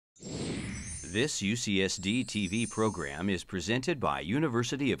This UCSD TV program is presented by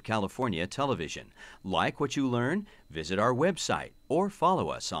University of California Television. Like what you learn? Visit our website or follow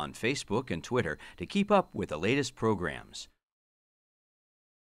us on Facebook and Twitter to keep up with the latest programs.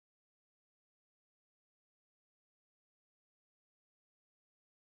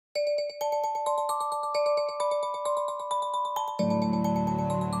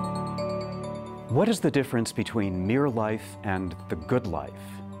 What is the difference between mere life and the good life?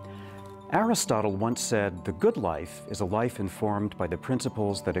 Aristotle once said, "The good life is a life informed by the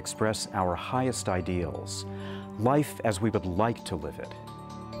principles that express our highest ideals, life as we would like to live it."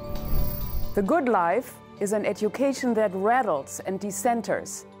 The good life is an education that rattles and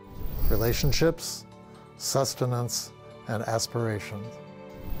decenters. Relationships, sustenance, and aspirations.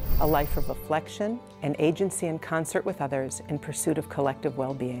 A life of reflection and agency in concert with others in pursuit of collective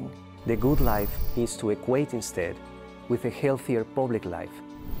well-being. The good life is to equate instead with a healthier public life.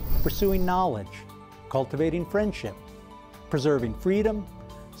 Pursuing knowledge, cultivating friendship, preserving freedom,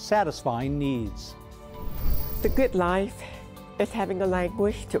 satisfying needs. The good life is having a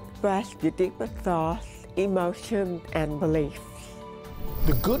language to express your deepest thoughts, emotions, and beliefs.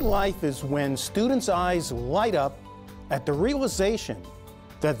 The good life is when students' eyes light up at the realization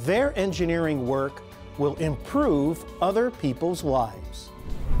that their engineering work will improve other people's lives.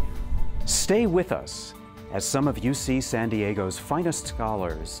 Stay with us as some of UC San Diego's finest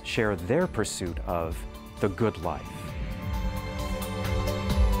scholars share their pursuit of the good life.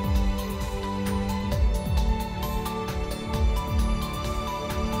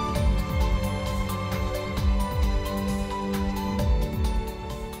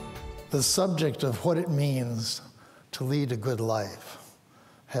 The subject of what it means to lead a good life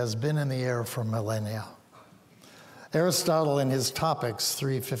has been in the air for millennia. Aristotle, in his Topics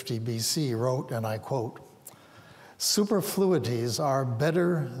 350 BC, wrote, and I quote, "Superfluities are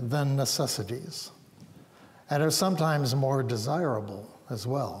better than necessities, and are sometimes more desirable as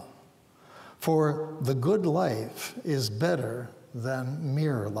well. For the good life is better than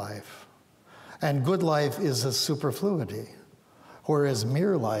mere life, and good life is a superfluity, whereas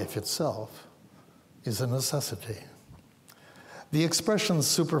mere life itself is a necessity." The expression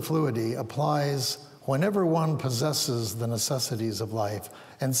superfluity applies whenever one possesses the necessities of life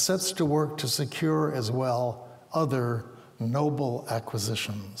and sets to work to secure as well other noble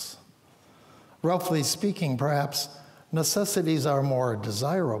acquisitions. Roughly speaking, perhaps, necessities are more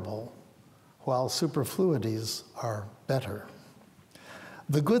desirable, while superfluities are better.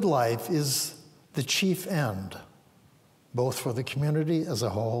 The good life is the chief end, both for the community as a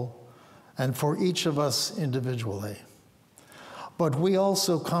whole and for each of us individually. But we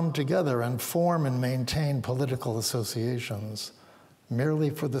also come together and form and maintain political associations merely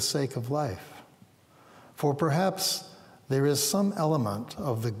for the sake of life. For perhaps there is some element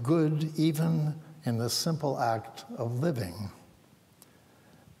of the good even in the simple act of living.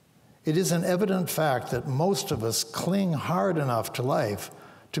 It is an evident fact that most of us cling hard enough to life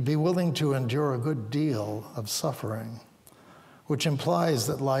to be willing to endure a good deal of suffering, which implies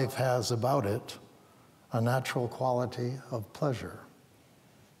that life has about it a natural quality of pleasure,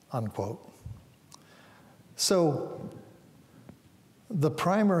 unquote. So, the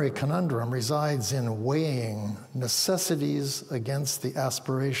primary conundrum resides in weighing necessities against the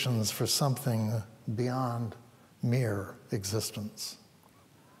aspirations for something beyond mere existence.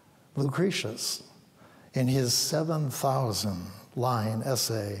 Lucretius, in his 7,000-line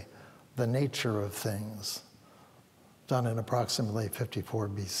essay, The Nature of Things, done in approximately 54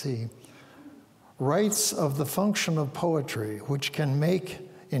 BC, writes of the function of poetry, which can make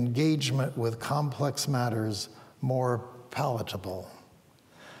engagement with complex matters more palatable.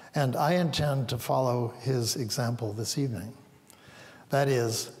 And I intend to follow his example this evening. That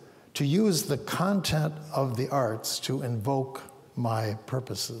is, to use the content of the arts to invoke my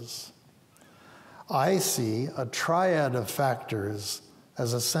purposes. I see a triad of factors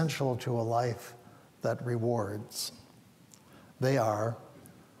as essential to a life that rewards. They are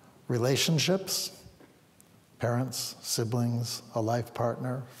relationships, parents, siblings, a life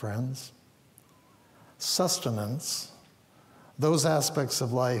partner, friends. Sustenance, those aspects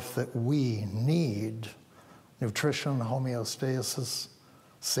of life that we need, nutrition, homeostasis,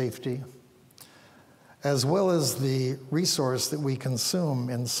 safety, as well as the resource that we consume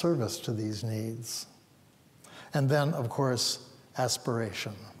in service to these needs. And then, of course,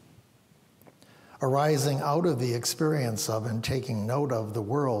 aspiration, arising out of the experience of and taking note of the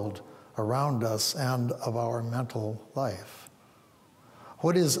world around us and of our mental life.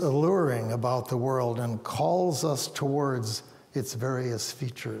 What is alluring about the world and calls us towards its various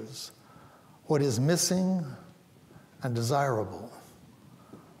features? What is missing and desirable?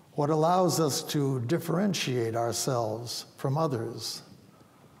 what allows us to differentiate ourselves from others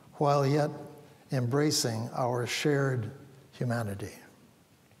while yet embracing our shared humanity.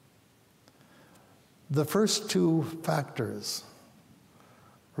 The first two factors,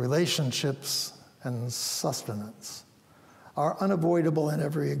 relationships and sustenance, are unavoidable in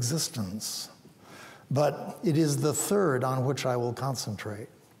every existence, but it is the third on which I will concentrate.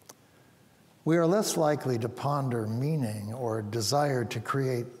 We are less likely to ponder meaning or desire to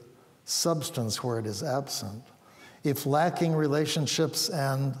create substance where it is absent if lacking relationships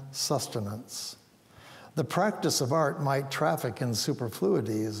and sustenance. The practice of art might traffic in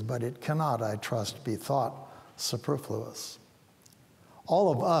superfluities, but it cannot, I trust, be thought superfluous.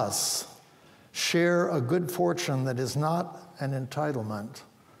 All of us share a good fortune that is not an entitlement,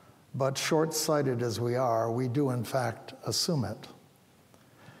 but short-sighted as we are, we do in fact assume it.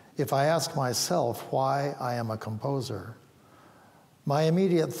 If I ask myself why I am a composer, my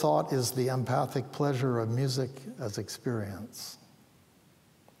immediate thought is the empathic pleasure of music as experience.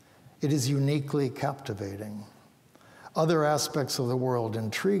 It is uniquely captivating. Other aspects of the world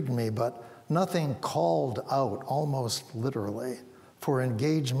intrigued me, but nothing called out, almost literally, for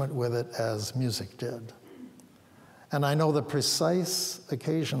engagement with it as music did. And I know the precise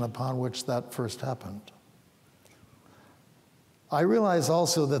occasion upon which that first happened. I realize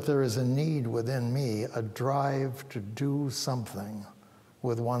also that there is a need within me, a drive to do something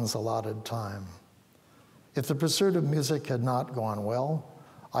with one's allotted time. If the pursuit of music had not gone well,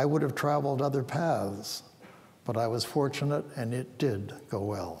 I would have traveled other paths, but I was fortunate and it did go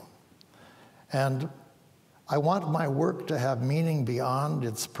well. And I want my work to have meaning beyond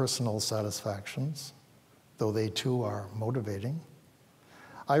its personal satisfactions, though they too are motivating.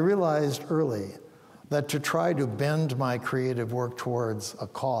 I realized early that to try to bend my creative work towards a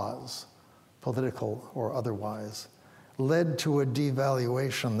cause, political or otherwise, led to a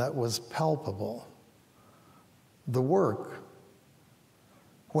devaluation that was palpable. The work,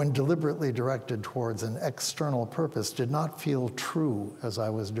 when deliberately directed towards an external purpose, did not feel true as I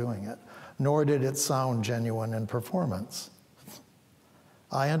was doing it, nor did it sound genuine in performance.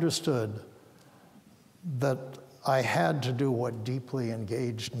 I understood that I had to do what deeply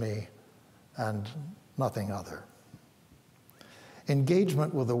engaged me and nothing other.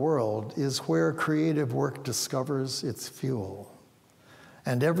 Engagement with the world is where creative work discovers its fuel.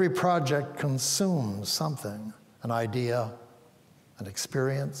 And every project consumes something, an idea, an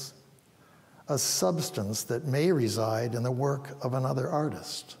experience, a substance that may reside in the work of another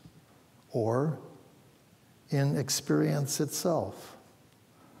artist or in experience itself.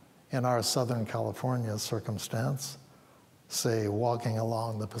 In our Southern California circumstance, say walking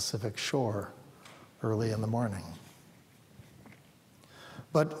along the Pacific shore early in the morning.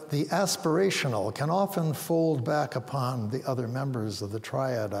 But the aspirational can often fold back upon the other members of the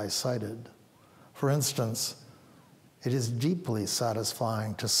triad I cited. For instance, it is deeply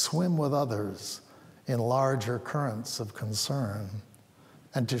satisfying to swim with others in larger currents of concern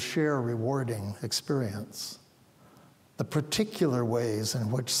and to share a rewarding experience. The particular ways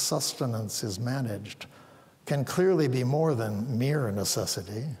in which sustenance is managed can clearly be more than mere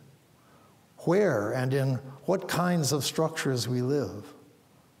necessity. Where and in what kinds of structures we live,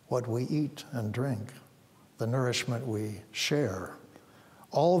 what we eat and drink, the nourishment we share,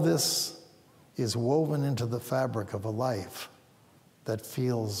 all this is woven into the fabric of a life that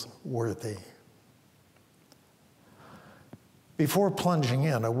feels worthy. Before plunging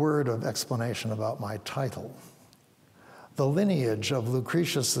in, a word of explanation about my title. The lineage of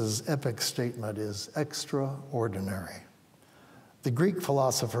Lucretius's epic statement is extraordinary. The Greek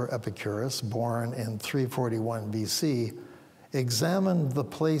philosopher Epicurus, born in 341 BC, examined the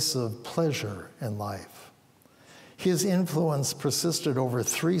place of pleasure in life. His influence persisted over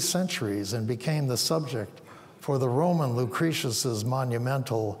 3 centuries and became the subject for the Roman Lucretius's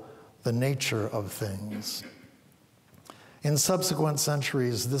monumental The Nature of Things. In subsequent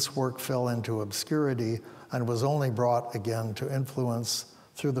centuries, this work fell into obscurity and was only brought again to influence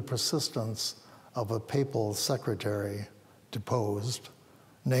through the persistence of a papal secretary deposed,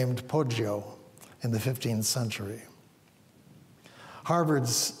 named Poggio in the 15th century.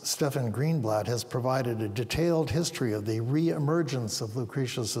 Harvard's Stephen Greenblatt has provided a detailed history of the re-emergence of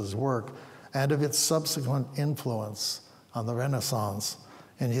Lucretius's work and of its subsequent influence on the Renaissance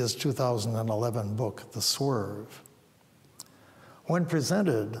in his 2011 book, The Swerve. When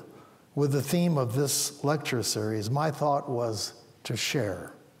presented with the theme of this lecture series, my thought was to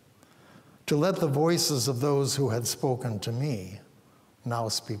share, to let the voices of those who had spoken to me now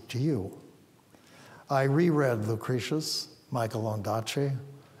speak to you. I reread Lucretius, Michael Ondaatje,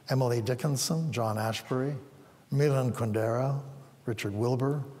 Emily Dickinson, John Ashbery, Milan Kundera, Richard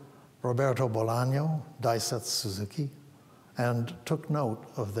Wilbur, Roberto Bolaño, Daisetsu Suzuki, and took note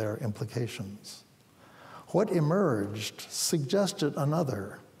of their implications. What emerged suggested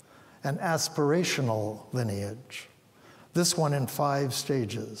another, an aspirational lineage, this one in 5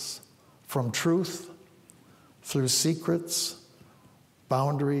 stages, from truth, through secrets,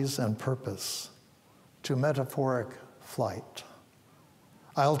 boundaries, and purpose, to metaphoric flight.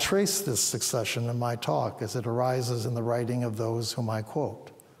 I'll trace this succession in my talk as it arises in the writing of those whom I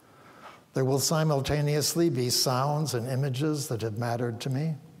quote. There will simultaneously be sounds and images that have mattered to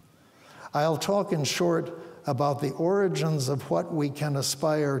me. I'll talk in short about the origins of what we can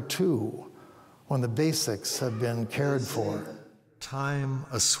aspire to when the basics have been cared for. Time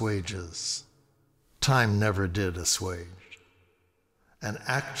assuages. Time never did assuage. And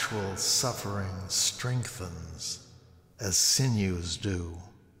actual suffering strengthens as sinews do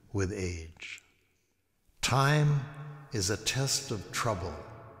with age. Time is a test of trouble,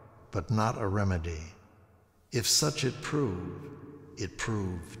 but not a remedy. If such it proved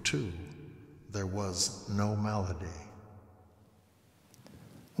too, there was no malady.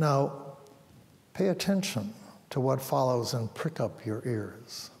 Now, pay attention to what follows and prick up your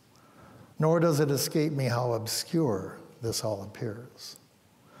ears. Nor does it escape me how obscure this all appears.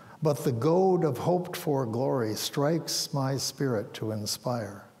 But the goad of hoped-for glory strikes my spirit to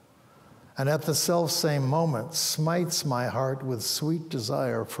inspire, and at the selfsame moment smites my heart with sweet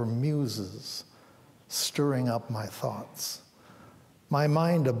desire for muses, stirring up my thoughts. My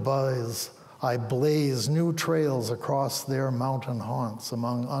mind abuzz, I blaze new trails across their mountain haunts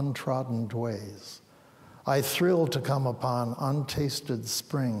among untrodden ways. I thrill to come upon untasted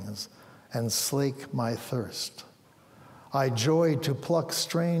springs and slake my thirst. I joy to pluck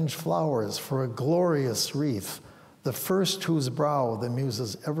strange flowers for a glorious wreath, the first whose brow the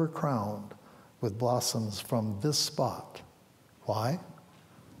muses ever crowned with blossoms from this spot. Why?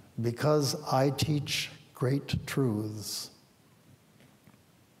 Because I teach great truths.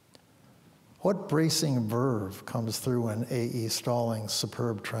 What bracing verve comes through in A.E. Stalling's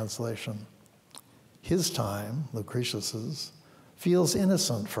superb translation? His time, Lucretius's, feels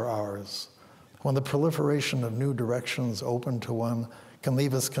innocent for ours, when the proliferation of new directions open to one can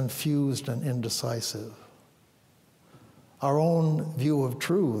leave us confused and indecisive. Our own view of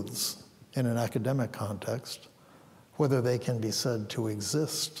truths in an academic context, whether they can be said to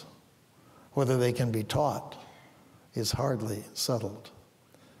exist, whether they can be taught, is hardly settled.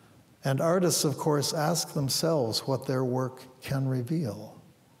 And artists, of course, ask themselves what their work can reveal.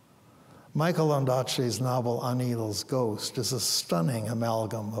 Michael Ondaatje's novel Anil's Ghost is a stunning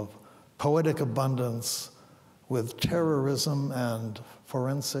amalgam of poetic abundance with terrorism and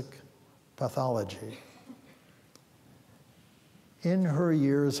forensic pathology. In her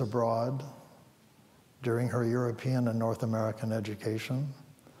years abroad, during her European and North American education,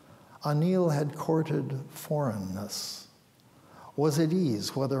 Anil had courted foreignness, was at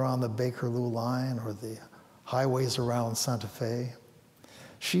ease whether on the Bakerloo line or the highways around Santa Fe.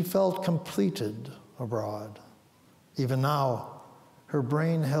 She felt completed abroad. Even now, her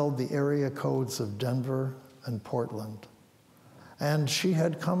brain held the area codes of Denver and Portland, and she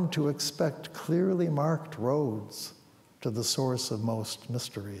had come to expect clearly marked roads to the source of most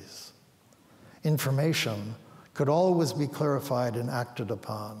mysteries. Information could always be clarified and acted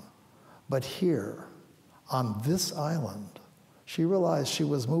upon, but here, on this island, she realized she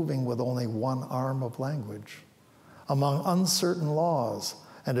was moving with only one arm of language, among uncertain laws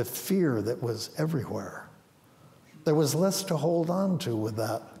and a fear that was everywhere. There was less to hold on to with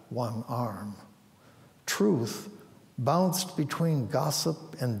that one arm. Truth bounced between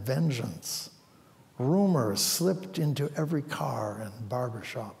gossip and vengeance. Rumor slipped into every car and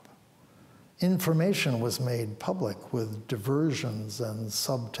barbershop. Information was made public with diversions and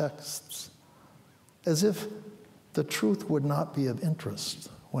subtexts, as if the truth would not be of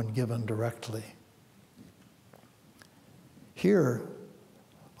interest when given directly. Here,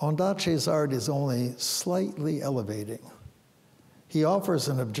 Ondaatje's art is only slightly elevating. He offers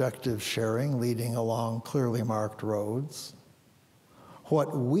an objective sharing leading along clearly marked roads.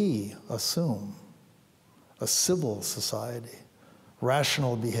 What we assume, a civil society,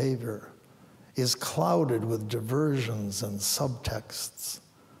 rational behavior, is clouded with diversions and subtexts,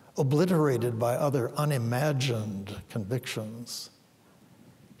 obliterated by other unimagined convictions.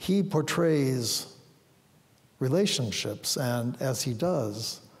 He portrays relationships, and as he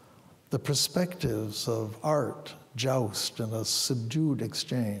does, the perspectives of art joust in a subdued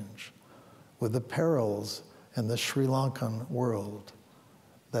exchange with the perils in the Sri Lankan world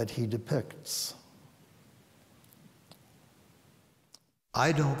that he depicts.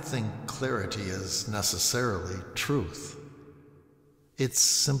 I don't think clarity is necessarily truth. It's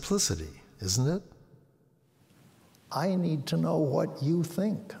simplicity, isn't it? I need to know what you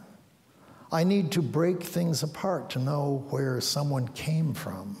think. I need to break things apart to know where someone came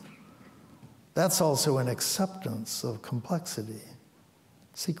from. That's also an acceptance of complexity.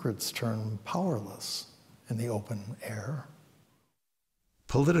 Secrets turn powerless in the open air.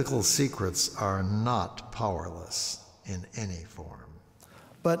 Political secrets are not powerless in any form.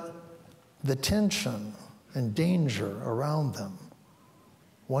 But the tension and danger around them,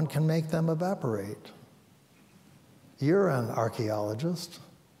 one can make them evaporate. You're an archaeologist.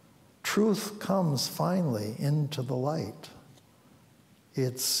 Truth comes finally into the light.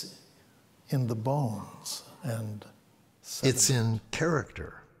 It's in the bones and sediment. It's in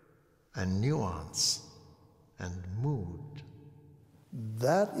character and nuance and mood.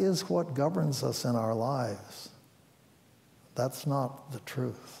 That is what governs us in our lives. That's not the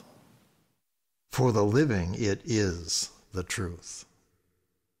truth. For the living, it is the truth.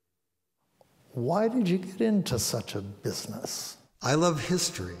 Why did you get into such a business? I love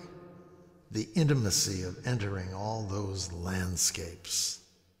history, the intimacy of entering all those landscapes.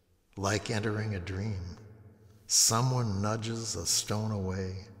 Like entering a dream, someone nudges a stone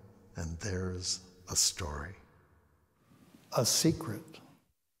away, and there's a story. A secret.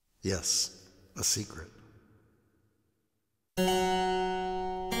 Yes, a secret.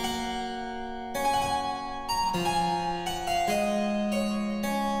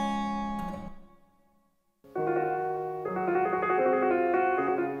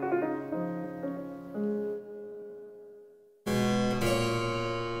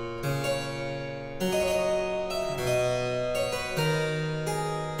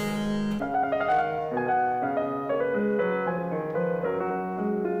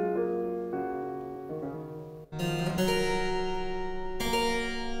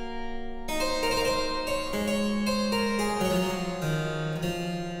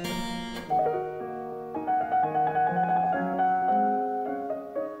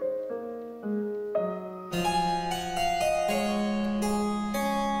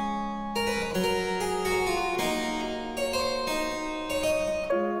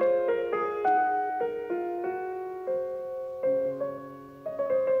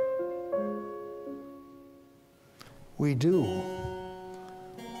 We do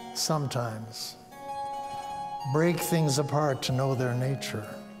sometimes break things apart to know their nature.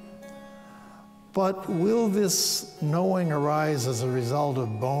 But will this knowing arise as a result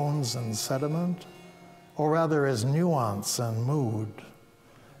of bones and sediment, or rather as nuance and mood?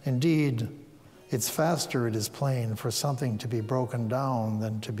 Indeed, it's faster, it is plain, for something to be broken down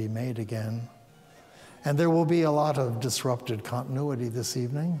than to be made again. And there will be a lot of disrupted continuity this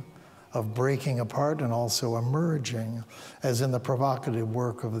evening, of breaking apart and also emerging, as in the provocative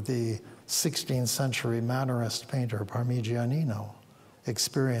work of the 16th century Mannerist painter Parmigianino,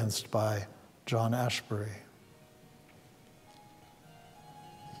 experienced by John Ashbery.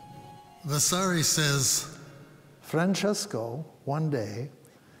 Vasari says, Francesco, one day,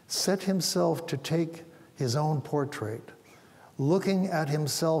 set himself to take his own portrait, looking at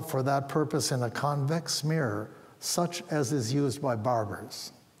himself for that purpose in a convex mirror, such as is used by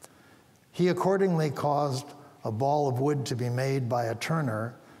barbers. He accordingly caused a ball of wood to be made by a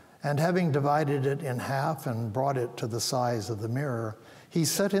turner, and having divided it in half and brought it to the size of the mirror, he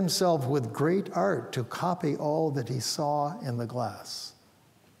set himself with great art to copy all that he saw in the glass,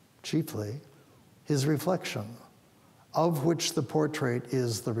 chiefly his reflection, of which the portrait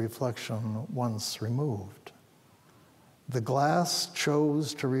is the reflection once removed. The glass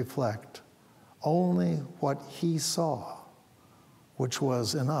chose to reflect only what he saw, which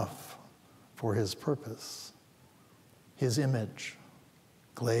was enough for his purpose. His image,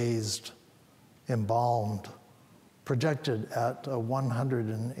 glazed, embalmed, projected at a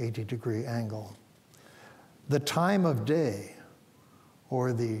 180-degree angle. The time of day,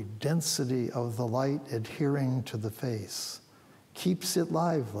 or the density of the light adhering to the face, keeps it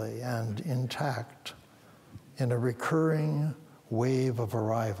lively and intact in a recurring wave of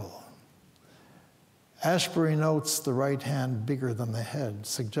arrival. Ashbery notes the right hand bigger than the head,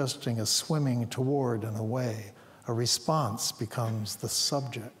 suggesting a swimming toward and away. A response becomes the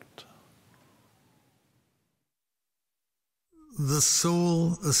subject. the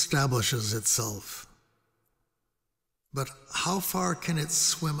soul establishes itself. But how far can it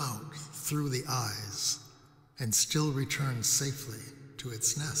swim out through the eyes and still return safely to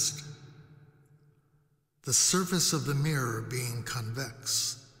its nest? The surface of the mirror being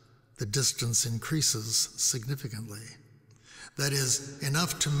convex, the distance increases significantly. That is,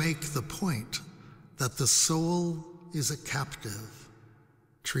 enough to make the point that the soul is a captive,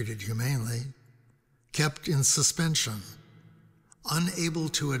 treated humanely, kept in suspension, unable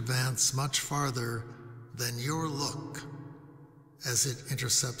to advance much farther than your look as it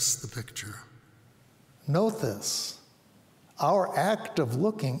intercepts the picture. Note this. Our act of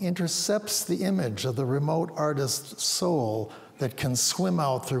looking intercepts the image of the remote artist's soul that can swim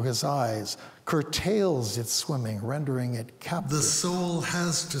out through his eyes, curtails its swimming, rendering it captive. The soul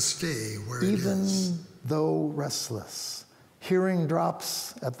has to stay where it is. Even though restless, hearing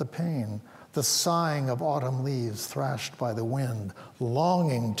drops at the pane, the sighing of autumn leaves thrashed by the wind,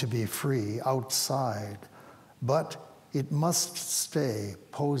 longing to be free outside. But it must stay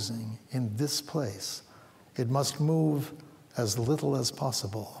posing in this place. It must move as little as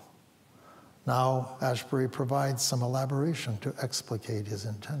possible. Now, Ashbery provides some elaboration to explicate his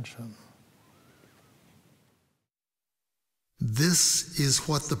intention. This is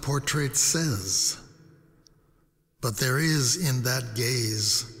what the portrait says. But there is in that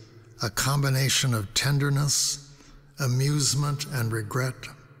gaze a combination of tenderness, amusement, and regret,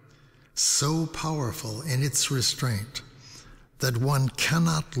 so powerful in its restraint that one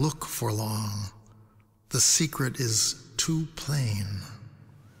cannot look for long. The secret is too plain.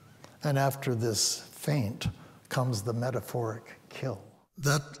 And after this feint comes the metaphoric kill.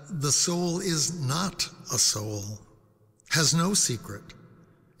 That the soul is not a soul, has no secret,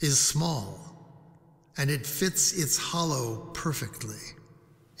 is small, and it fits its hollow perfectly,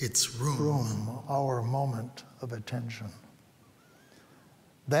 its room. Our moment of attention.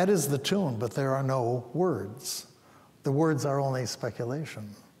 That is the tune, but there are no words. The words are only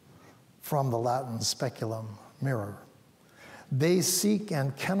speculation, from the Latin speculum, mirror. They seek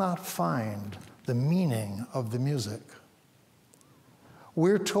and cannot find the meaning of the music.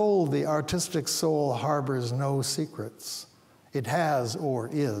 We're told the artistic soul harbors no secrets. It has, or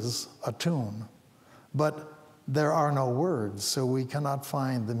is, a tune, but there are no words, so we cannot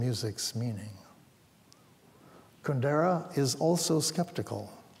find the music's meaning. Kundera is also skeptical.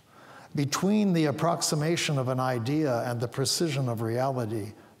 Between the approximation of an idea and the precision of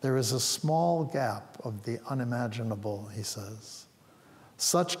reality, there is a small gap of the unimaginable, he says.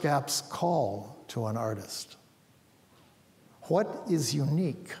 Such gaps call to an artist. What is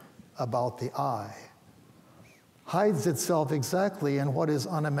unique about the eye hides itself exactly in what is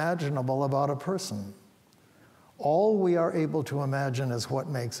unimaginable about a person. All we are able to imagine is what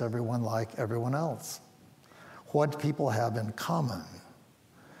makes everyone like everyone else, what people have in common.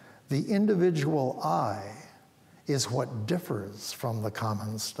 The individual eye is what differs from the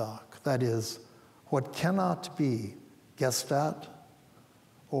common stock. That is, what cannot be guessed at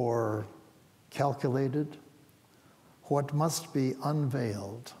or calculated, what must be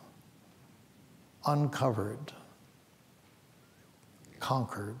unveiled, uncovered,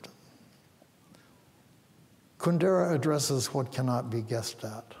 conquered. Kundera addresses what cannot be guessed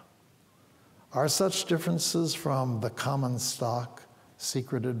at. Are such differences from the common stock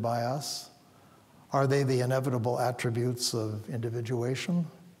secreted by us? Are they the inevitable attributes of individuation?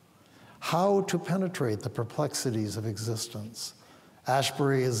 How to penetrate the perplexities of existence?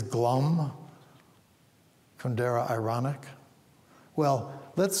 Ashbery is glum, Kundera ironic. Well,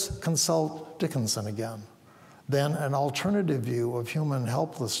 let's consult Dickinson again. Then an alternative view of human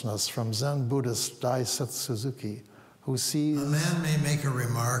helplessness from Zen Buddhist Daisetsu Suzuki, who sees... A man may make a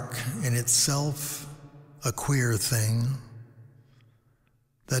remark in itself a queer thing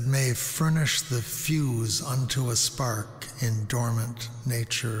that may furnish the fuse unto a spark in dormant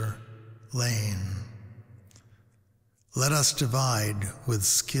nature lain. Let us divide with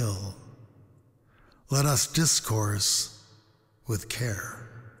skill. Let us discourse with care.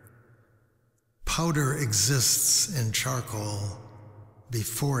 Powder exists in charcoal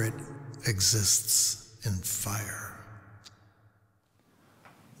before it exists in fire.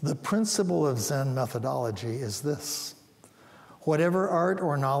 The principle of Zen methodology is this. Whatever art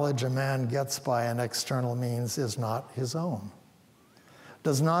or knowledge a man gets by an external means is not his own,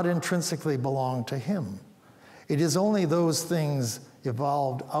 does not intrinsically belong to him. It is only those things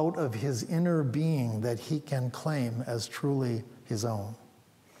evolved out of his inner being that he can claim as truly his own.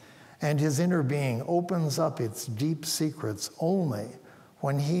 And his inner being opens up its deep secrets only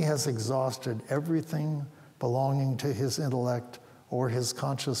when he has exhausted everything belonging to his intellect or his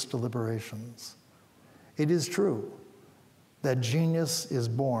conscious deliberations. It is true that genius is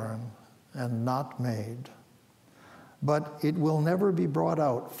born and not made, but it will never be brought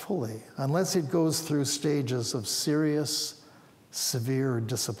out fully unless it goes through stages of serious, severe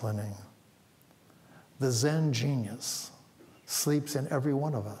disciplining. The Zen genius sleeps in every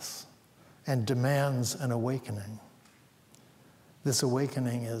one of us and demands an awakening. This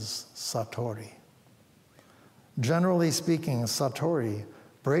awakening is Satori. Generally speaking, Satori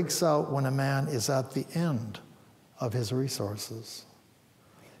breaks out when a man is at the end of his resources.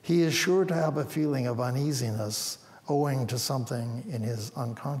 He is sure to have a feeling of uneasiness owing to something in his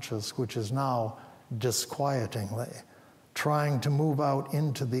unconscious, which is now disquietingly trying to move out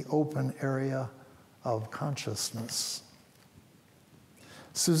into the open area of consciousness.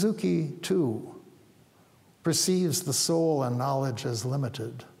 Suzuki, too, perceives the soul and knowledge as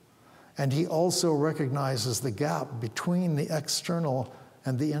limited, and he also recognizes the gap between the external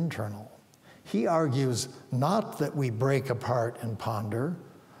and the internal. He argues not that we break apart and ponder,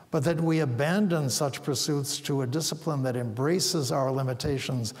 but that we abandon such pursuits to a discipline that embraces our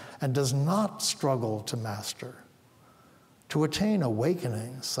limitations and does not struggle to master. To attain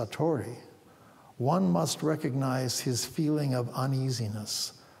awakening, satori, one must recognize his feeling of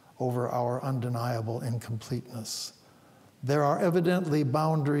uneasiness over our undeniable incompleteness. There are evidently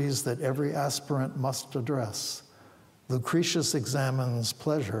boundaries that every aspirant must address. Lucretius examines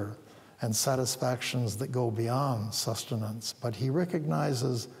pleasure and satisfactions that go beyond sustenance, but he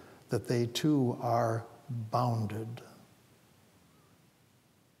recognizes that they too are bounded.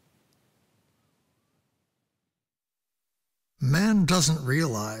 Man doesn't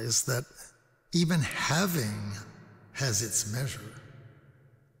realize that even having has its measure.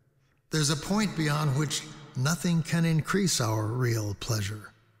 There's a point beyond which nothing can increase our real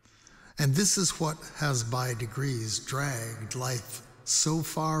pleasure. And this is what has by degrees dragged life so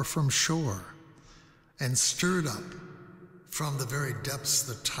far from shore and stirred up from the very depths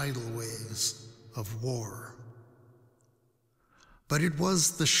the tidal waves of war. But it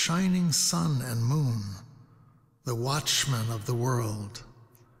was the shining sun and moon, the watchmen of the world,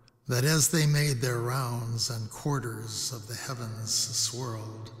 that as they made their rounds and quarters of the heavens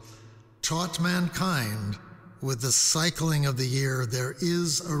swirled, taught mankind with the cycling of the year there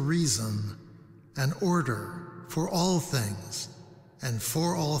is a reason, an order for all things, and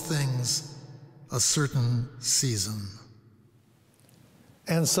for all things a certain season.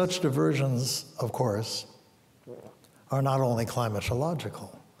 And such diversions, of course, are not only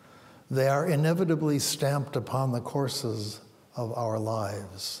climatological, they are inevitably stamped upon the courses of our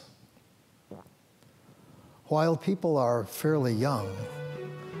lives. While people are fairly young,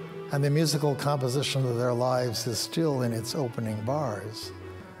 and the musical composition of their lives is still in its opening bars,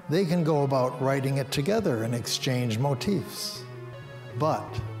 they can go about writing it together and exchange motifs.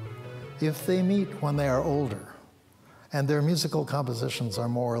 But if they meet when they are older, and their musical compositions are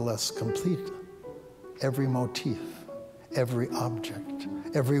more or less complete, every motif, every object,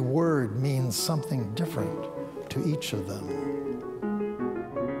 every word means something different to each of them.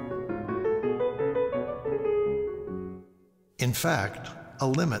 In fact, a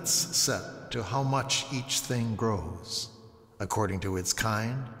limit's set to how much each thing grows, according to its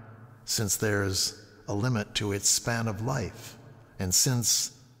kind, since there's a limit to its span of life, and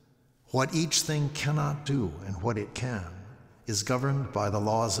since what each thing cannot do and what it can is governed by the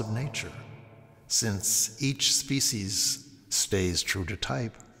laws of nature. Since each species stays true to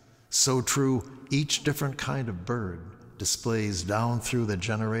type, so true each different kind of bird displays down through the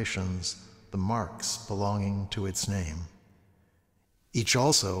generations the marks belonging to its name. Each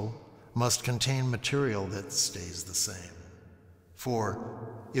also must contain material that stays the same. For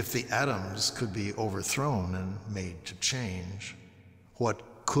if the atoms could be overthrown and made to change, what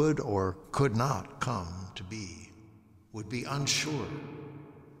could or could not come to be would be unsure.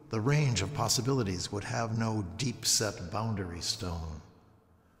 The range of possibilities would have no deep-set boundary stone,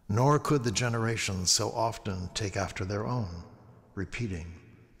 nor could the generations so often take after their own, repeating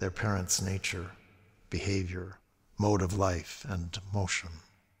their parents' nature, behavior, mode of life, and motion.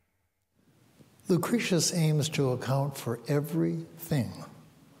 Lucretius aims to account for everything,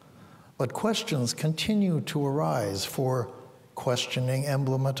 but questions continue to arise, for questioning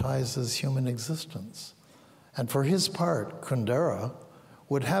emblematizes human existence. And for his part, Kundera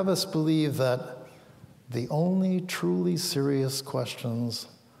would have us believe that the only truly serious questions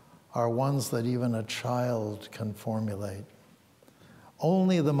are ones that even a child can formulate.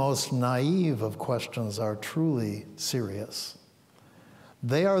 Only the most naive of questions are truly serious.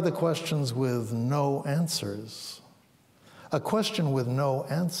 They are the questions with no answers. A question with no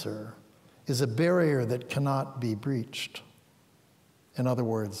answer is a barrier that cannot be breached. In other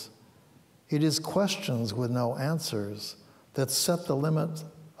words, it is questions with no answers that set the limit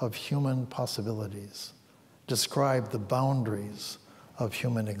of human possibilities, describe the boundaries of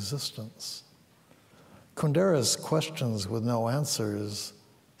human existence. Kundera's questions with no answers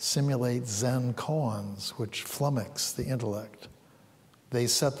simulate Zen koans, which flummox the intellect. They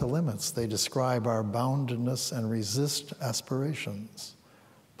set the limits. They describe our boundedness and resist aspirations.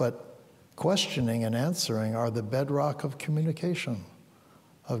 But questioning and answering are the bedrock of communication,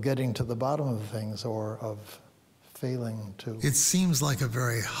 of getting to the bottom of things, or of failing to. It seems like a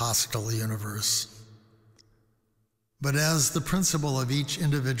very hostile universe. But as the principle of each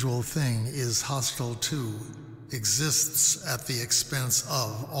individual thing is hostile to, exists at the expense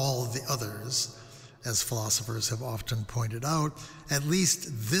of all the others, as philosophers have often pointed out, at least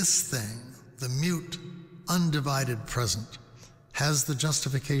this thing, the mute, undivided present, has the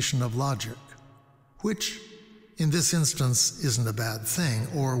justification of logic, which in this instance isn't a bad thing,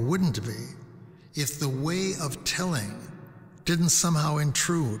 or wouldn't be, if the way of telling didn't somehow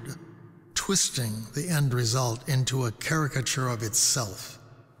intrude, twisting the end result into a caricature of itself.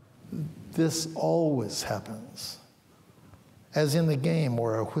 This always happens, as in the game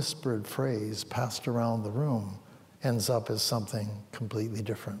where a whispered phrase passed around the room ends up as something completely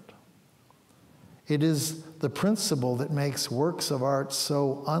different. It is the principle that makes works of art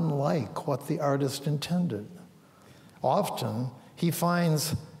so unlike what the artist intended. Often, he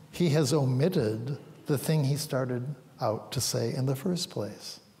finds he has omitted the thing he started out to say in the first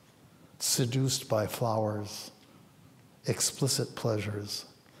place. Seduced by flowers, explicit pleasures,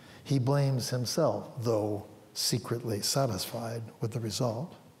 he blames himself, though secretly satisfied with the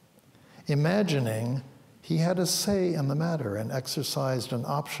result, imagining he had a say in the matter and exercised an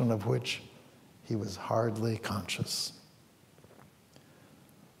option of which he was hardly conscious.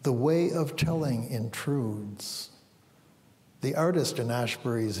 The way of telling intrudes. The artist, in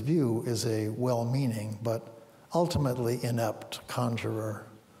Ashbery's view, is a well-meaning but ultimately inept conjurer,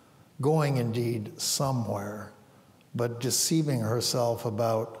 going indeed somewhere, but deceiving herself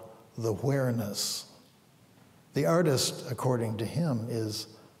about the whereness. The artist, according to him, is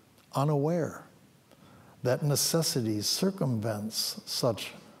unaware that necessity circumvents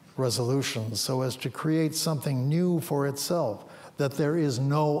such resolutions so as to create something new for itself, that there is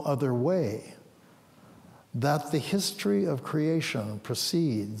no other way, that the history of creation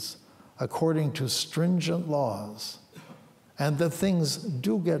proceeds according to stringent laws, and that things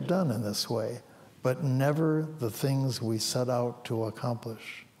do get done in this way, but never the things we set out to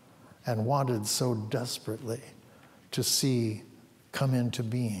accomplish and wanted so desperately to see come into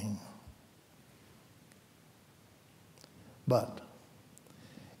being. But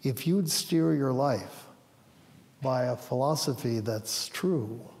if you'd steer your life by a philosophy that's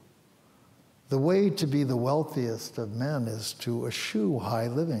true, the way to be the wealthiest of men is to eschew high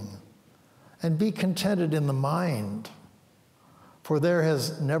living and be contented in the mind, for there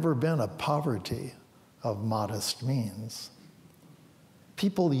has never been a poverty of modest means.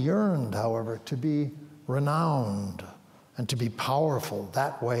 People yearned, however, to be renowned and to be powerful.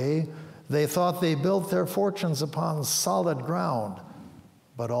 That way, they thought they built their fortunes upon solid ground,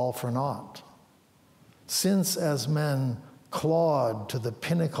 but all for naught. Since as men clawed to the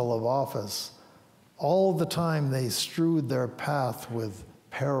pinnacle of office, all the time they strewed their path with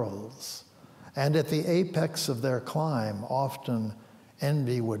perils, and at the apex of their climb, often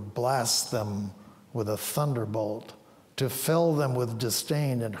envy would blast them with a thunderbolt to fell them with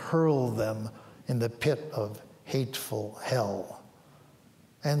disdain and hurl them in the pit of hateful hell.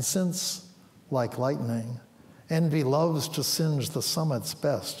 And since, like lightning, envy loves to singe the summits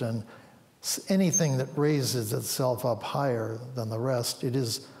best, and anything that raises itself up higher than the rest, it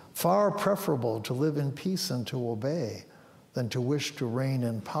is far preferable to live in peace and to obey than to wish to reign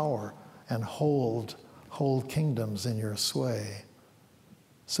in power and hold whole kingdoms in your sway.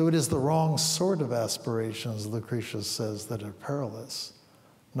 So it is the wrong sort of aspirations, Lucretius says, that are perilous,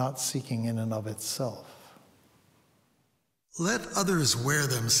 not seeking in and of itself. Let others wear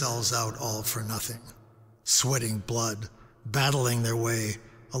themselves out all for nothing, sweating blood, battling their way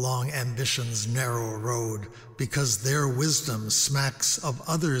along ambition's narrow road, because their wisdom smacks of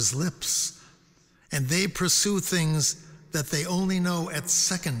others' lips, and they pursue things that they only know at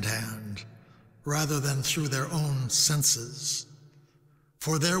second hand, rather than through their own senses.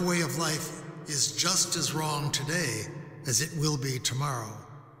 For their way of life is just as wrong today as it will be tomorrow,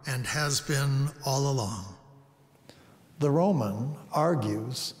 and has been all along. The Roman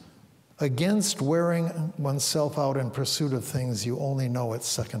argues against wearing oneself out in pursuit of things you only know at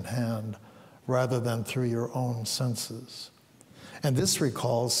second hand, rather than through your own senses. And this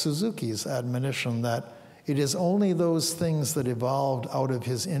recalls Suzuki's admonition that it is only those things that evolved out of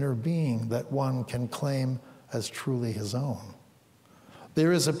his inner being that one can claim as truly his own.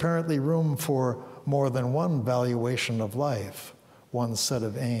 There is apparently room for more than one valuation of life, one set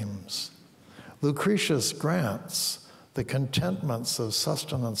of aims. Lucretius grants the contentments of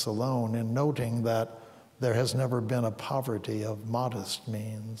sustenance alone in noting that there has never been a poverty of modest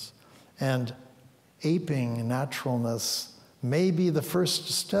means, and aping naturalness may be the first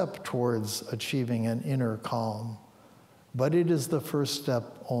step towards achieving an inner calm, but it is the first step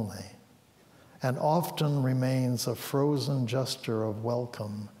only. and often remains a frozen gesture of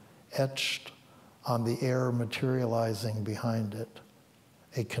welcome etched on the air materializing behind it,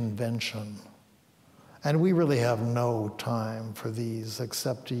 a convention. And we really have no time for these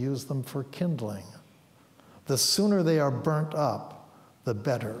except to use them for kindling. The sooner they are burnt up, the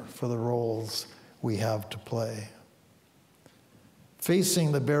better for the roles we have to play.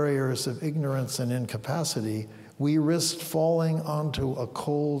 Facing the barriers of ignorance and incapacity, we risked falling onto a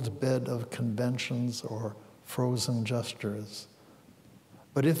cold bed of conventions or frozen gestures.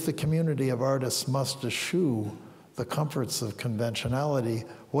 But if the community of artists must eschew the comforts of conventionality,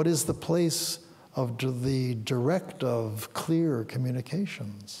 what is the place of the direct of clear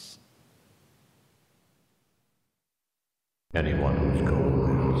communications? Anyone whose goal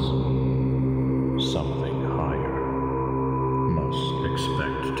is something higher must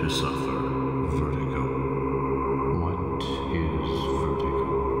expect to suffer vertigo. What is vertigo?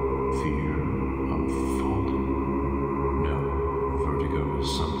 Fear of falling? No, vertigo is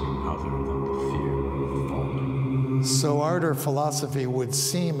something other than the fear of falling. So art or philosophy would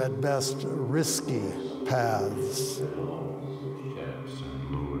seem at best risky paths. Yes, and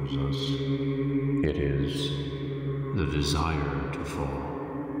lures us. It is the desire to fall,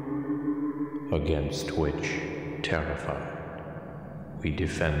 against which, terrified, we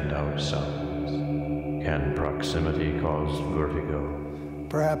defend ourselves. Can proximity cause vertigo?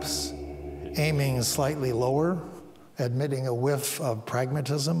 Perhaps aiming slightly lower, admitting a whiff of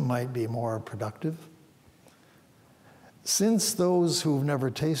pragmatism might be more productive. Since those who've never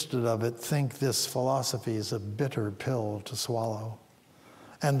tasted of it think this philosophy is a bitter pill to swallow,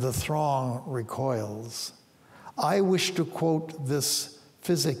 and the throng recoils, I wish to quote this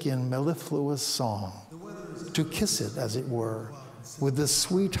physic in mellifluous song, to kiss it, as it were, with the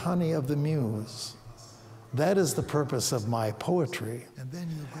sweet honey of the muse. That is the purpose of my poetry.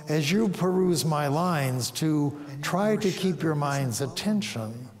 As you peruse my lines, to try to keep your mind's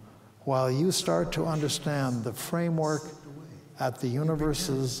attention while you start to understand the framework at the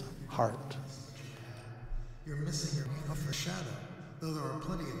universe's heart. You're missing your shadow, though there are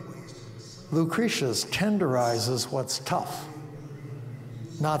plenty of ways to miss. Lucretius tenderizes what's tough.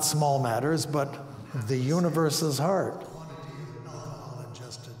 Not small matters, but the universe's heart.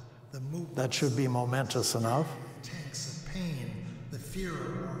 That should be momentous enough.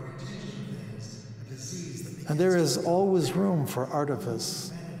 And there is always room for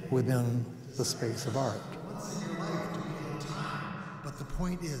artifice within the space of art. But the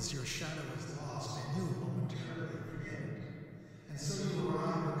point is, your shadow is lost and you momentarily forget it. And so you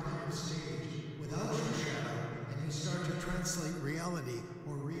arrive at a kind of stage without your shadow, and you start to translate reality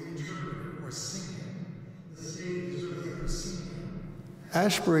or reinterpret it or sing it. The stage is really a proscenium.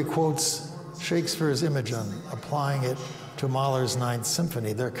 Ashbery quotes Shakespeare's Imogen, applying it to Mahler's Ninth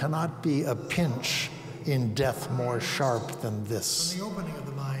Symphony. There cannot be a pinch in death more sharp than this.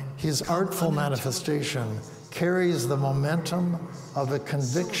 His artful manifestation carries the momentum of a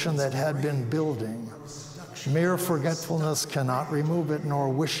conviction that had been building. Mere forgetfulness cannot remove it, nor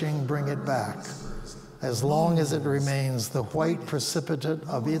wishing bring it back, as long as it remains the white precipitate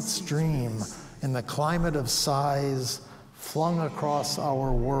of its dream in the climate of sighs flung across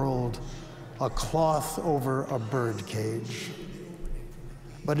our world, a cloth over a birdcage.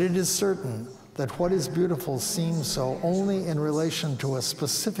 But it is certain that what is beautiful seems so only in relation to a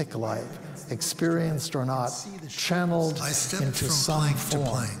specific life, experienced or not, channeled into some form. To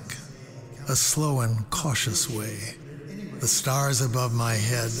plank, a slow and cautious way. The stars above my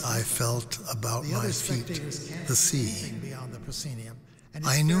head I felt about my feet, the sea.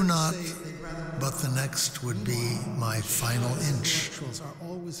 I knew not, but the next would be my final inch.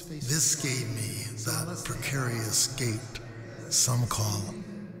 This gave me that precarious gait some call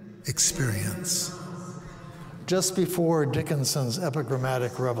experience. Just before Dickinson's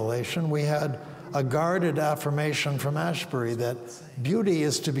epigrammatic revelation, we had a guarded affirmation from Ashbery that beauty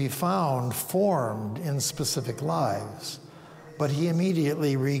is to be found formed in specific lives. But he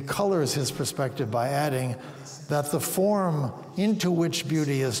immediately recolors his perspective by adding that the form into which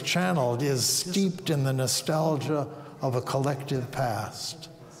beauty is channeled is steeped in the nostalgia of a collective past.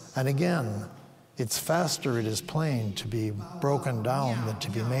 And again, it's faster, it is plain, to be broken down than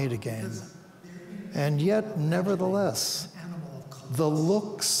to be made again. And yet, nevertheless, the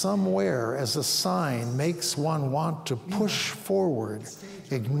look somewhere as a sign makes one want to push forward,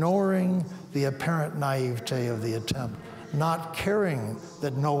 ignoring the apparent naivete of the attempt, not caring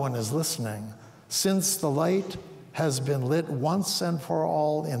that no one is listening, since the light has been lit once and for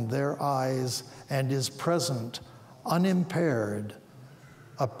all in their eyes and is present, unimpaired,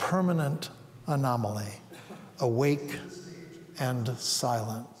 a permanent anomaly, awake and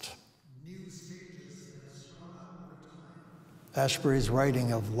silent. New sphere Ashbery's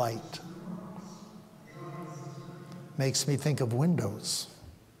writing of light makes me think of windows.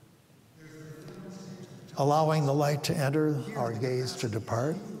 Allowing the light to enter, our gaze to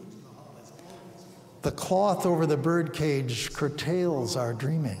depart. The cloth over the birdcage curtails our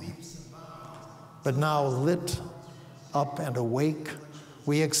dreaming. But now lit up and awake,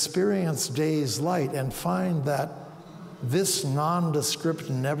 we experience day's light and find that this nondescript,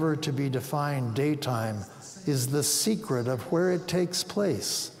 never to be defined daytime is the secret of where it takes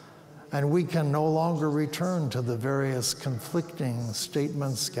place, and we can no longer return to the various conflicting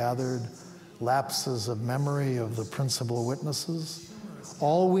statements gathered, lapses of memory of the principal witnesses.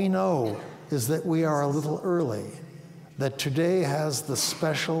 All we know is that we are a little early, that today has the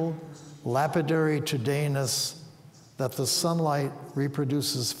special, lapidary todayness that the sunlight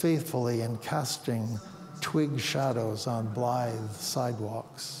reproduces faithfully in casting twig shadows on blithe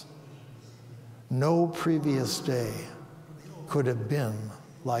sidewalks. No previous day could have been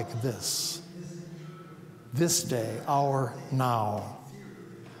like this. This day, our now.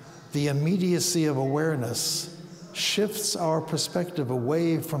 The immediacy of awareness shifts our perspective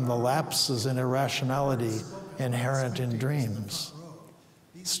away from the lapses and irrationality inherent in dreams.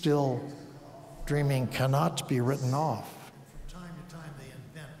 Still, dreaming cannot be written off.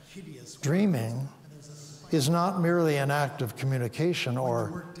 Dreaming is not merely an act of communication,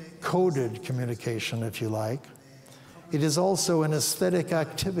 or coded communication, if you like. It is also an aesthetic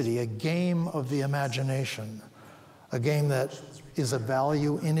activity, a game of the imagination, a game that is a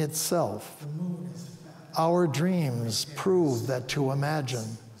value in itself. Our dreams prove that to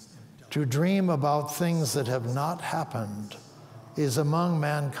imagine, to dream about things that have not happened, is among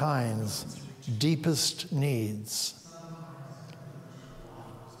mankind's deepest needs.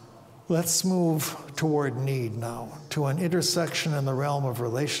 Let's move toward need now, to an intersection in the realm of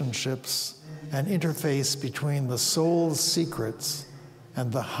relationships, an interface between the soul's secrets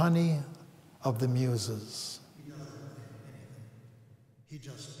and the honey of the muses. He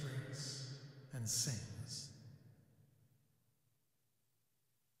just drinks and sings.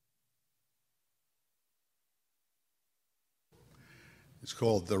 It's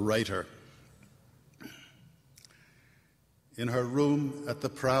called The Writer. In her room at the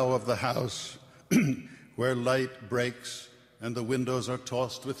prow of the house, where light breaks and the windows are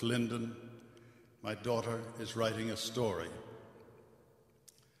tossed with linden, my daughter is writing a story.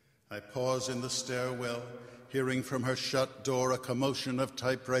 I pause in the stairwell, hearing from her shut door a commotion of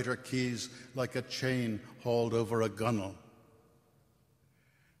typewriter keys like a chain hauled over a gunwale.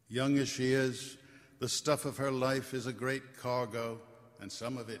 Young as she is, the stuff of her life is a great cargo, and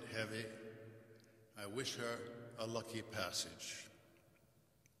some of it heavy. I wish her a lucky passage.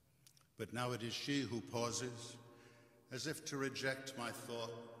 But now it is she who pauses, as if to reject my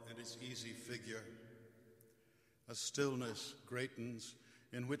thought and its easy figure. A stillness greatens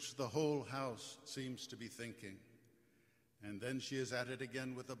in which the whole house seems to be thinking. And then she is at it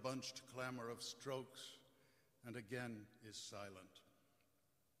again with a bunched clamor of strokes, and again is silent.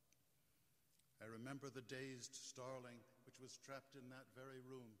 I remember the dazed starling which was trapped in that very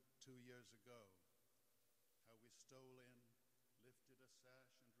room 2 years ago. How we stole in, lifted a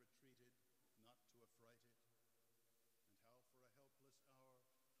sash and retreated, not to affright it. And how for a helpless hour,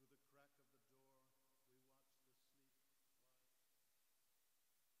 through the crack of the door, we watched the sleep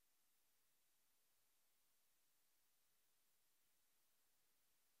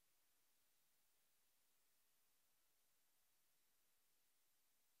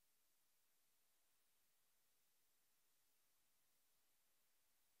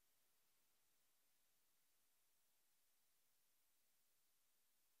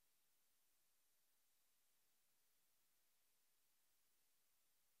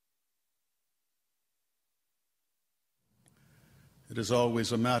It is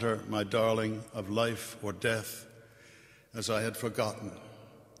always a matter, my darling, of life or death, as I had forgotten.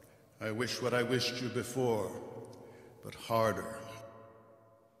 I wish what I wished you before, but harder.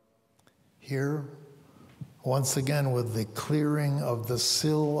 Here, once again, with the clearing of the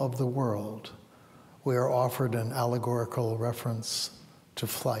sill of the world, we are offered an allegorical reference to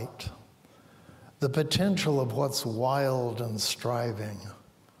flight. The potential of what's wild and striving.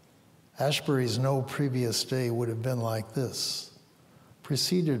 Ashbery's No Previous Day would have been like this.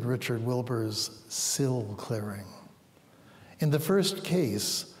 Preceded Richard Wilbur's sill clearing. In the first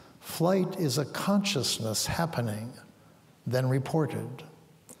case, flight is a consciousness happening, then reported.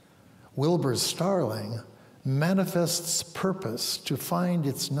 Wilbur's starling manifests purpose to find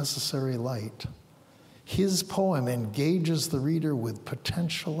its necessary light. His poem engages the reader with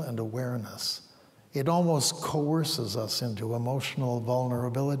potential and awareness. It almost coerces us into emotional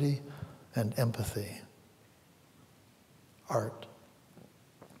vulnerability and empathy. art.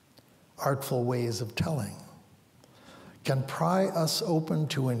 Artful ways of telling can pry us open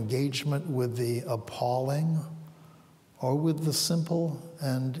to engagement with the appalling or with the simple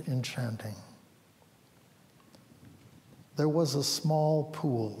and enchanting. There was a small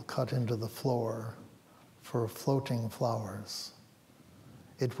pool cut into the floor for floating flowers.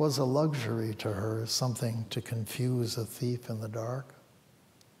 It was a luxury to her, something to confuse a thief in the dark.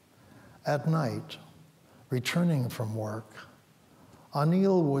 At night, returning from work,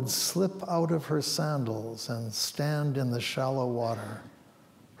 Anil would slip out of her sandals and stand in the shallow water,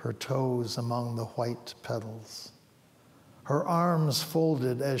 her toes among the white petals, her arms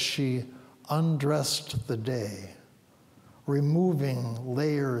folded as she undressed the day, removing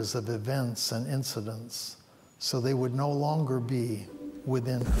layers of events and incidents so they would no longer be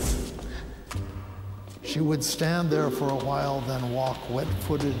within her. She would stand there for a while, then walk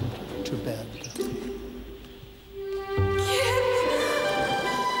wet-footed to bed.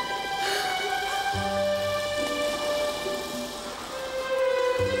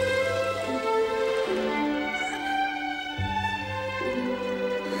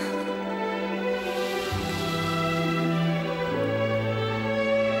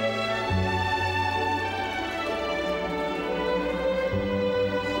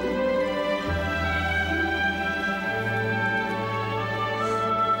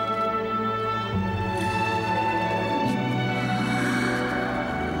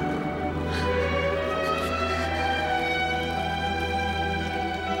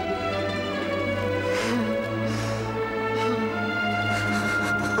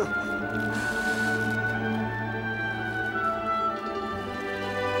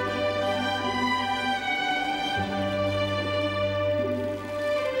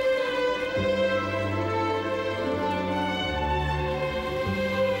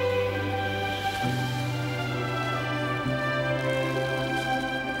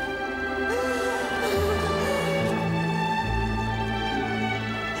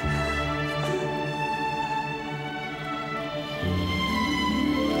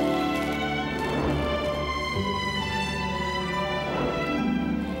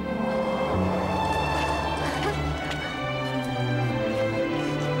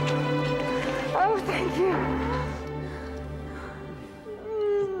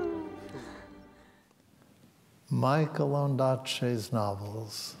 Michael Ondaatje's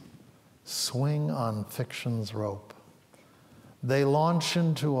novels swing on fiction's rope. They launch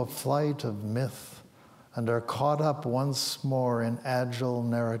into a flight of myth and are caught up once more in agile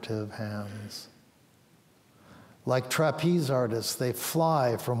narrative hands. Like trapeze artists, they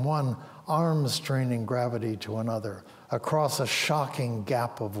fly from one arm-straining gravity to another, across a shocking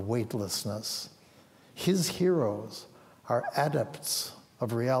gap of weightlessness. His heroes are adepts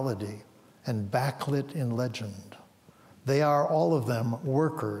of reality and backlit in legend. They are, all of them,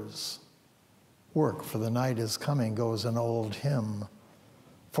 workers. Work, for the night is coming, goes an old hymn.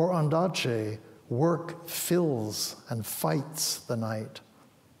 For Ondaatje, work fills and fights the night.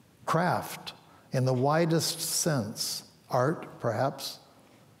 Craft, in the widest sense, art, perhaps,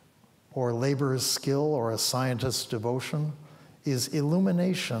 or laborer's skill or a scientist's devotion, is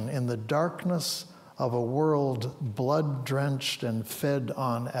illumination in the darkness of a world blood-drenched and fed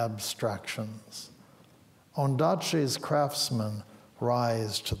on abstractions. Ondaatje's craftsmen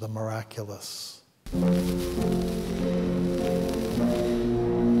rise to the miraculous.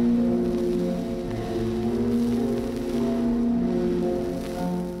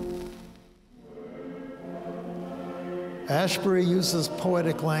 Ashbery uses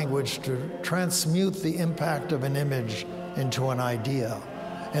poetic language to transmute the impact of an image into an idea.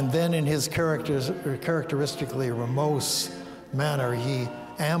 And then in his characteristically remorse manner, he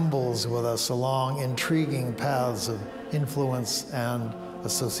ambles with us along intriguing paths of influence and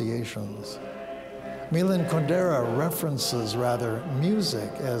associations. Milan Kundera references, rather,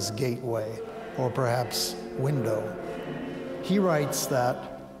 music as gateway, or perhaps window. He writes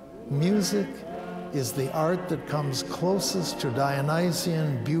that music is the art that comes closest to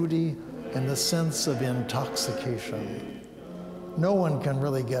Dionysian beauty in the sense of intoxication. No one can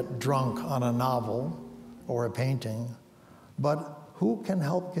really get drunk on a novel or a painting, but who can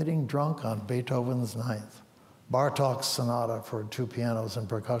help getting drunk on Beethoven's Ninth, Bartók's Sonata for 2 pianos and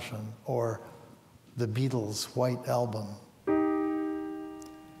percussion, or the Beatles' White Album?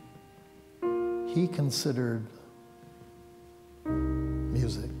 He considered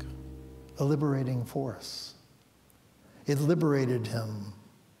music a liberating force. It liberated him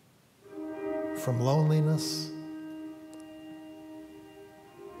from loneliness,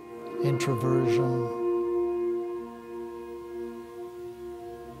 introversion,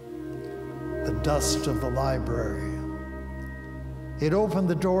 the dust of the library, It opened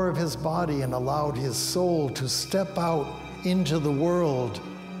the door of his body and allowed his soul to step out into the world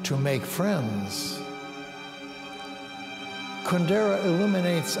to make friends. Kundera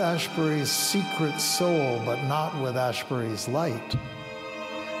illuminates Ashbury's secret soul, but not with Ashbury's light.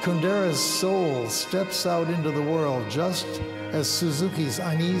 Kundera's soul steps out into the world just as Suzuki's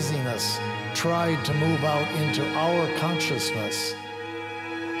uneasiness tried to move out into our consciousness.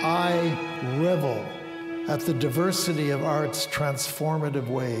 I revel at the diversity of art's transformative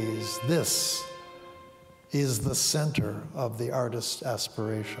ways. This is the center of the artist's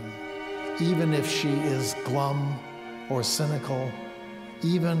aspiration. Even if she is glum or cynical,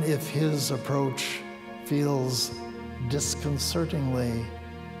 even if his approach feels disconcertingly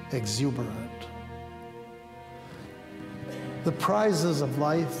exuberant. The prizes of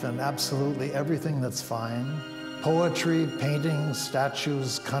life and absolutely everything that's fine, poetry, paintings,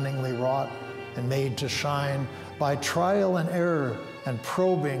 statues cunningly wrought and made to shine by trial and error and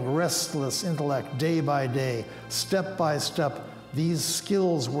probing restless intellect day by day, step by step, these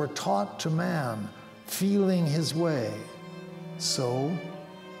skills were taught to man, feeling his way. So,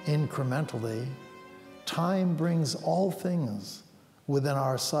 incrementally, time brings all things within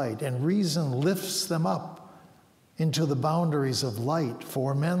our sight, and reason lifts them up into the boundaries of light,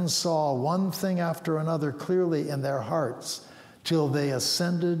 for men saw one thing after another clearly in their hearts, till they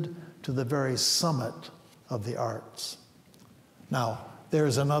ascended to the very summit of the arts. Now,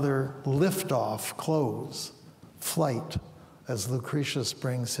 there's another lift-off close, flight, as Lucretius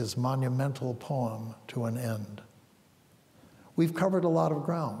brings his monumental poem to an end. We've covered a lot of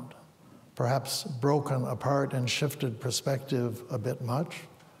ground, perhaps broken apart and shifted perspective a bit much.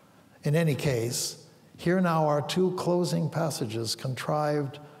 In any case, here now are two closing passages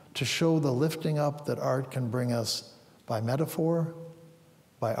contrived to show the lifting up that art can bring us by metaphor,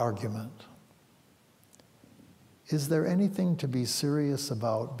 by argument. Is there anything to be serious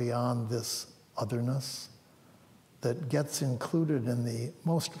about beyond this otherness that gets included in the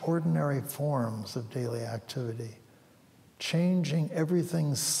most ordinary forms of daily activity, changing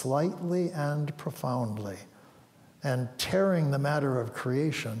everything slightly and profoundly, and tearing the matter of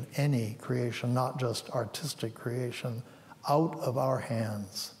creation, any creation, not just artistic creation, out of our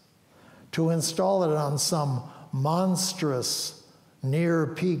hands, to install it on some monstrous near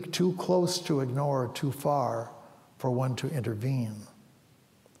peak too close to ignore, too far for one to intervene?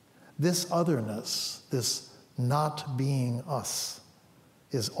 This otherness, this not being us,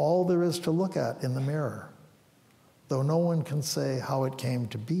 is all there is to look at in the mirror, though no one can say how it came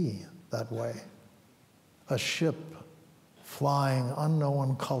to be that way. A ship flying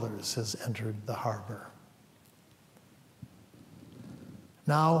unknown colors has entered the harbor.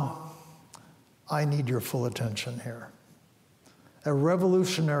 Now, I need your full attention here. A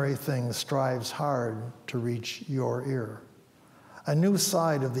revolutionary thing strives hard to reach your ear. A new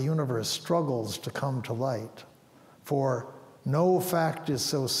side of the universe struggles to come to light, for no fact is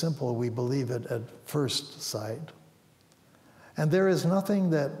so simple we believe it at first sight. And there is nothing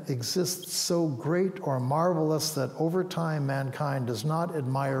that exists so great or marvelous that over time mankind does not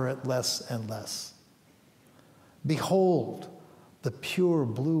admire it less and less. Behold the pure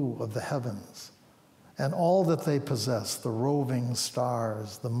blue of the heavens and all that they possess, the roving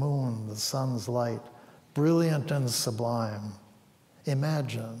stars, the moon, the sun's light, brilliant and sublime.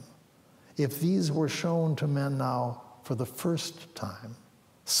 Imagine if these were shown to men now for the first time,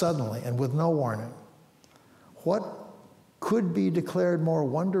 suddenly and with no warning. What could be declared more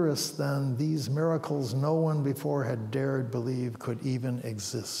wondrous than these miracles no one before had dared believe could even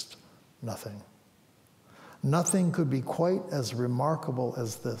exist? Nothing. Nothing could be quite as remarkable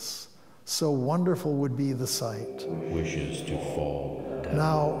as this. So wonderful would be the sight. Wishes to fall down.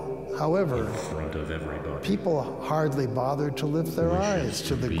 Now, however, in front of everybody. People hardly bothered to lift their eyes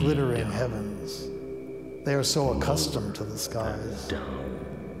to the glittering heavens. They are so accustomed to the skies.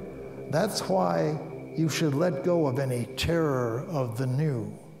 That's why you should let go of any terror of the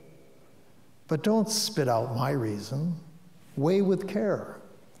new. But don't spit out my reason. Weigh with care.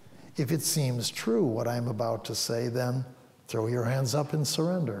 If it seems true what I'm about to say, then throw your hands up in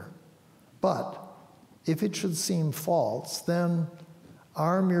surrender. But if it should seem false, then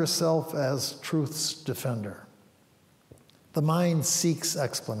arm yourself as truth's defender. The mind seeks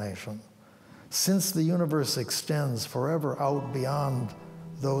explanation. Since the universe extends forever out beyond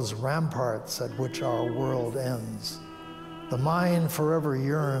those ramparts at which our world ends, the mind forever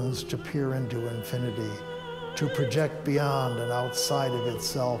yearns to peer into infinity, to project beyond and outside of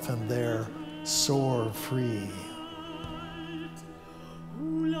itself, and there soar free.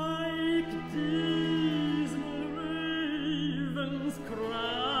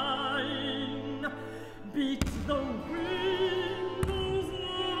 Beat the wind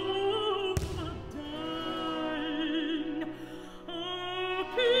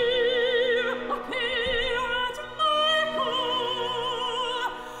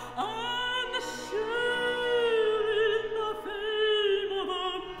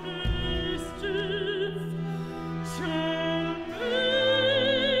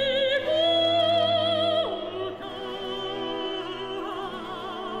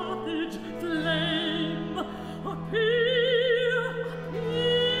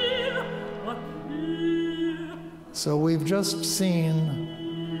So we've just seen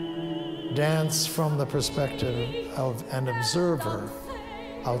dance from the perspective of an observer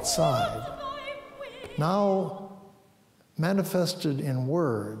outside. Now, manifested in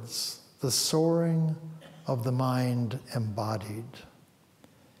words, the soaring of the mind embodied.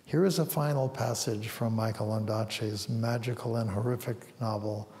 Here is a final passage from Michael Ondaatje's magical and horrific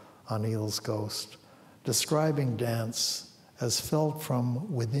novel, Anil's Ghost, describing dance as felt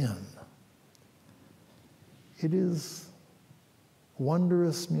from within. It is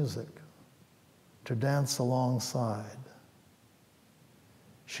wondrous music to dance alongside.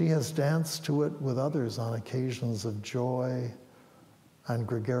 She has danced to it with others on occasions of joy and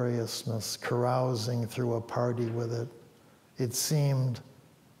gregariousness, carousing through a party with it. It seemed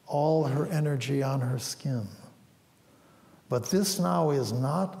all her energy on her skin. But this now is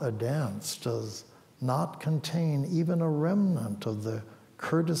not a dance, does not contain even a remnant of the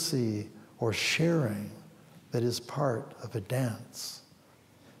courtesy or sharing that is part of a dance.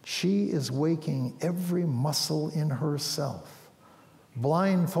 She is waking every muscle in herself,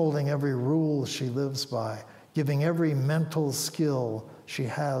 blindfolding every rule she lives by, giving every mental skill she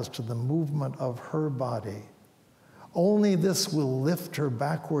has to the movement of her body. Only this will lift her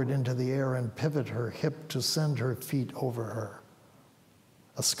backward into the air and pivot her hip to send her feet over her.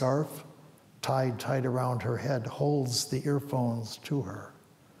 A scarf tied tight around her head holds the earphones to her.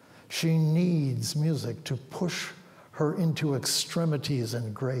 She needs music to push her into extremities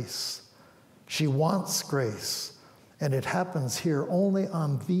and grace. She wants grace, and it happens here only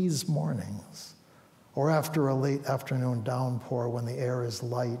on these mornings, or after a late afternoon downpour when the air is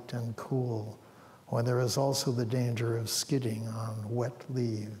light and cool, when there is also the danger of skidding on wet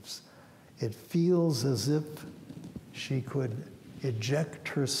leaves. It feels as if she could eject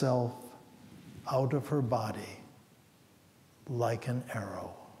herself out of her body like an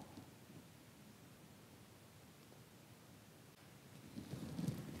arrow.